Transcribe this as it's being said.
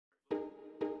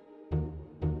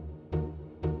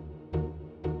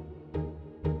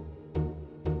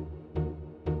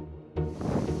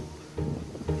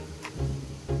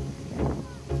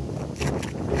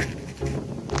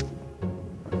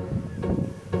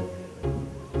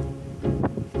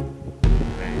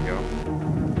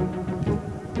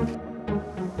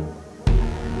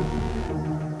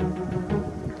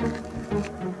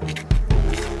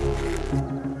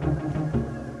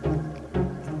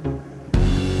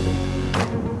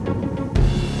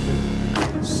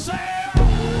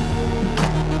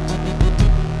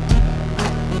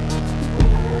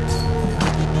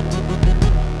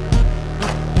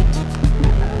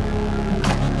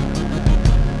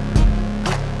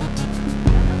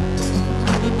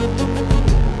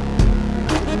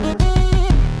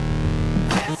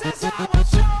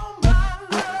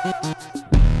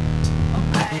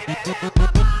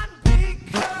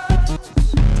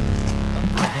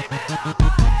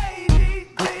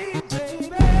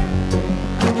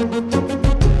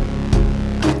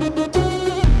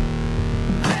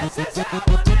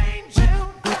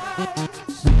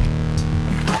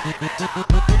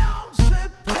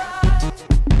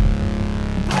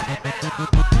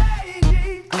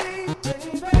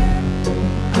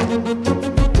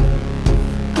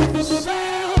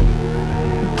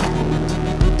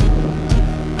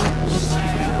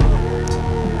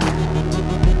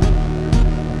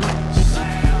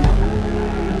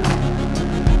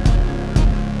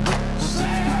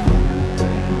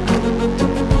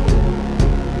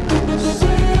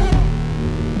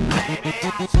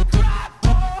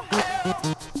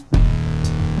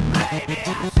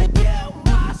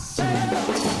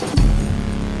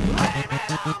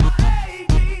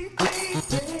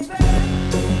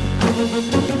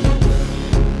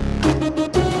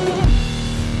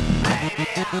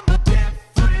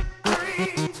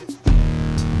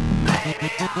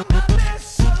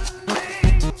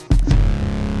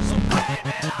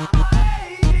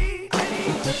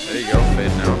There you go,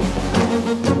 fade now.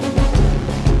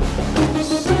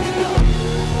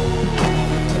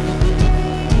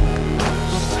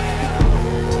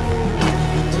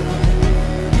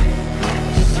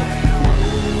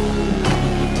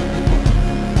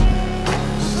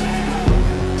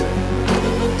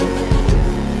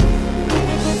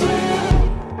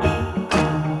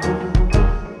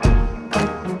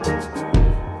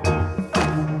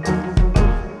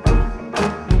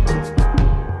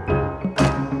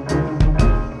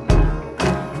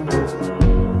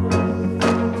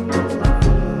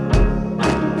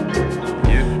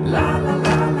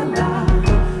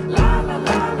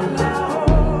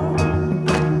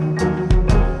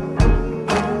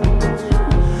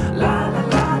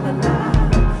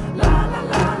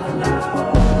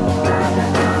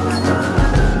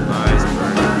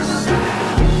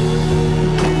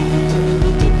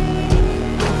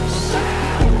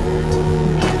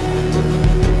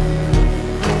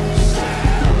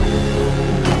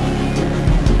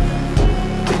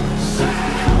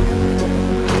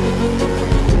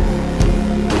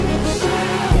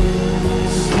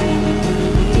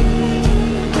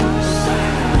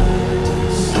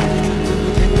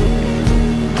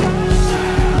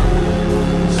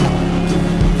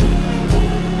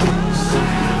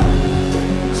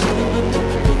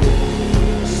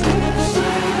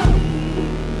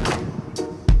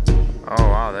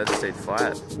 That stayed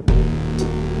flat.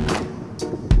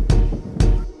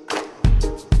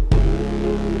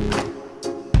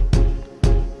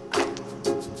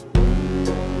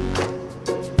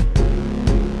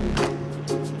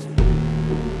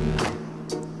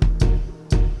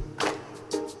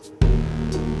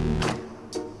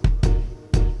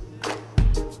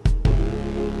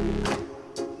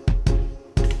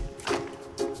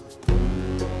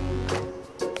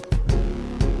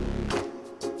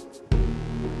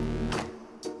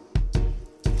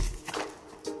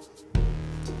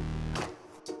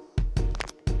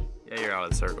 Yeah, you're out of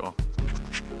the circle.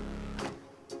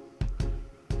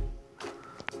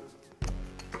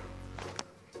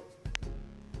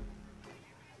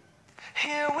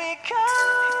 Here we go,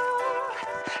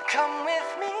 come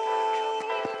with me.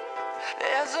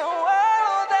 There's a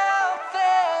world out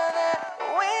there that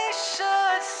we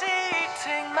should see.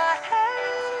 Take my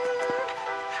hand,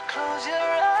 close your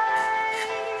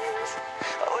eyes.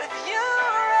 With you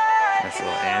right Nice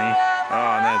little Annie.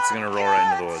 Oh, and then it's gonna roll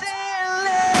right into the woods.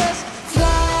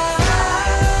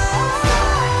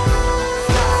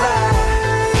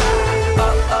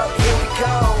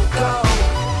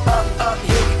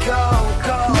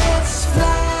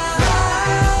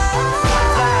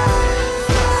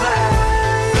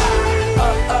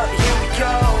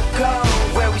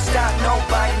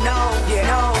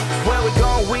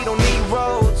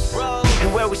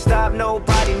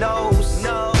 Nobody knows.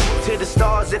 No. To the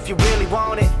stars if you really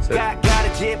want it. Got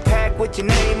a jet pack with your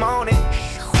name on it.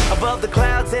 Above the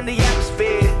clouds in the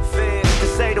atmosphere. To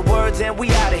say the words and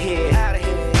we out of here.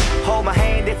 Hold my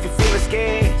hand if you're feeling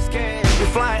scared.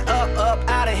 We're flying up,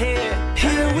 out of here.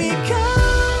 Here we go.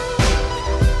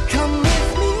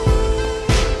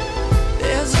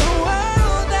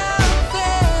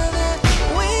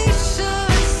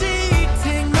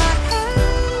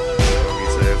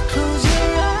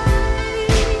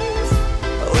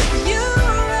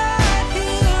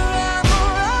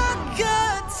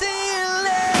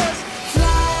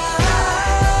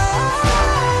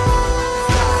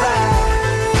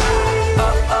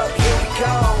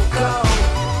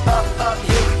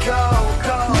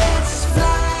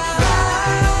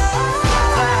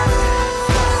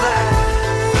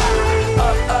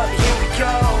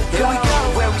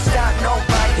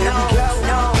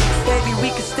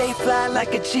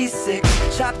 Like a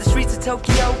G6, chop the streets of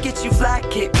Tokyo, get you fly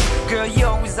kick. Girl, you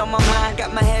always on my mind,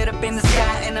 got my head up in the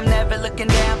sky, and I'm never looking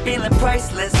down, feeling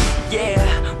priceless. Yeah,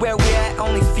 where we at,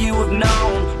 only few have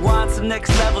known. We're on some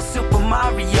next level Super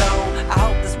Mario. I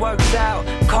hope this works out,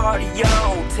 cardio.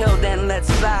 Till then,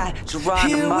 let's fly, Geronimo.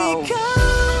 Here we go,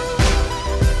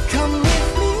 come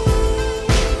with me.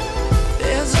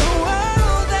 There's a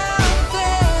world out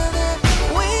there that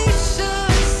we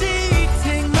should see.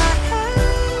 Take my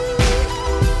hand,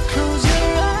 close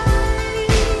your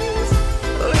eyes.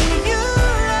 When you're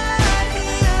right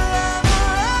here,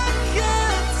 I'm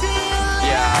rocking.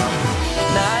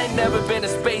 Yeah, now I ain't never been to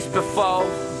space before,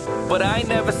 but I ain't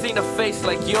never seen a face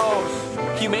like yours.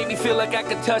 You make me feel like I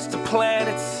could touch the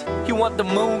planets. You want the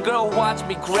moon, girl, watch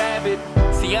me grab it.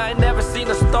 See, I ain't never seen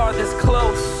a star this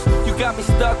close. You You got me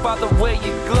stuck by the way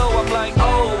you glow. I'm like,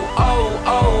 oh, oh,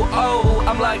 oh, oh.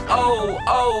 I'm like, oh,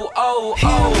 oh, oh,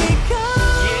 oh. Here we go.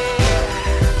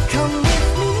 Yeah. Come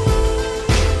with me.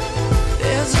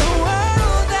 There's a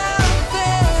world out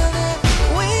there that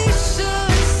we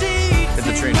should see. Hit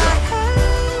the train drop.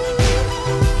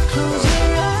 Close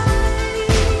your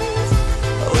eyes.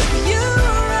 With you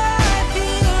right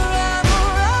here, I'm a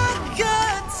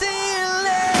rocketeer.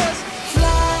 Let's fly.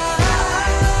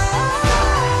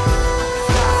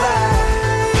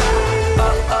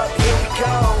 Up, up, here we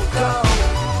go, go.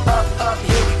 Up, up,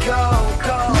 here we go,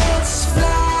 go. Let's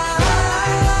fly.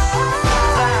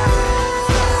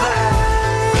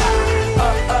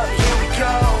 Up, up, here we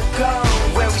go, go.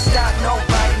 Where we stop,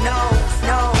 nobody knows,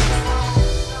 knows.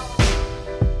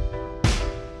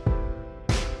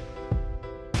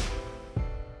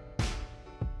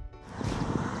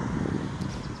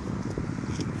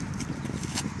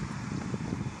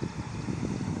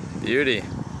 Beauty.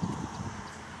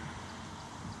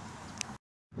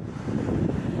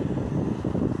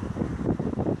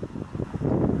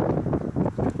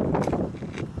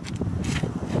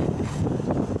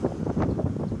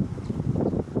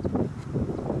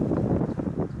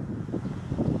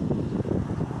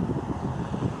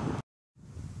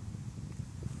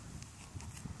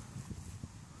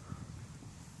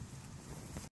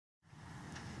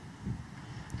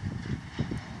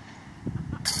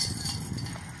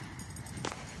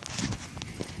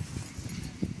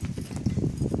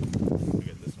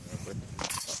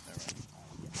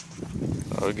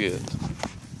 Oh, good.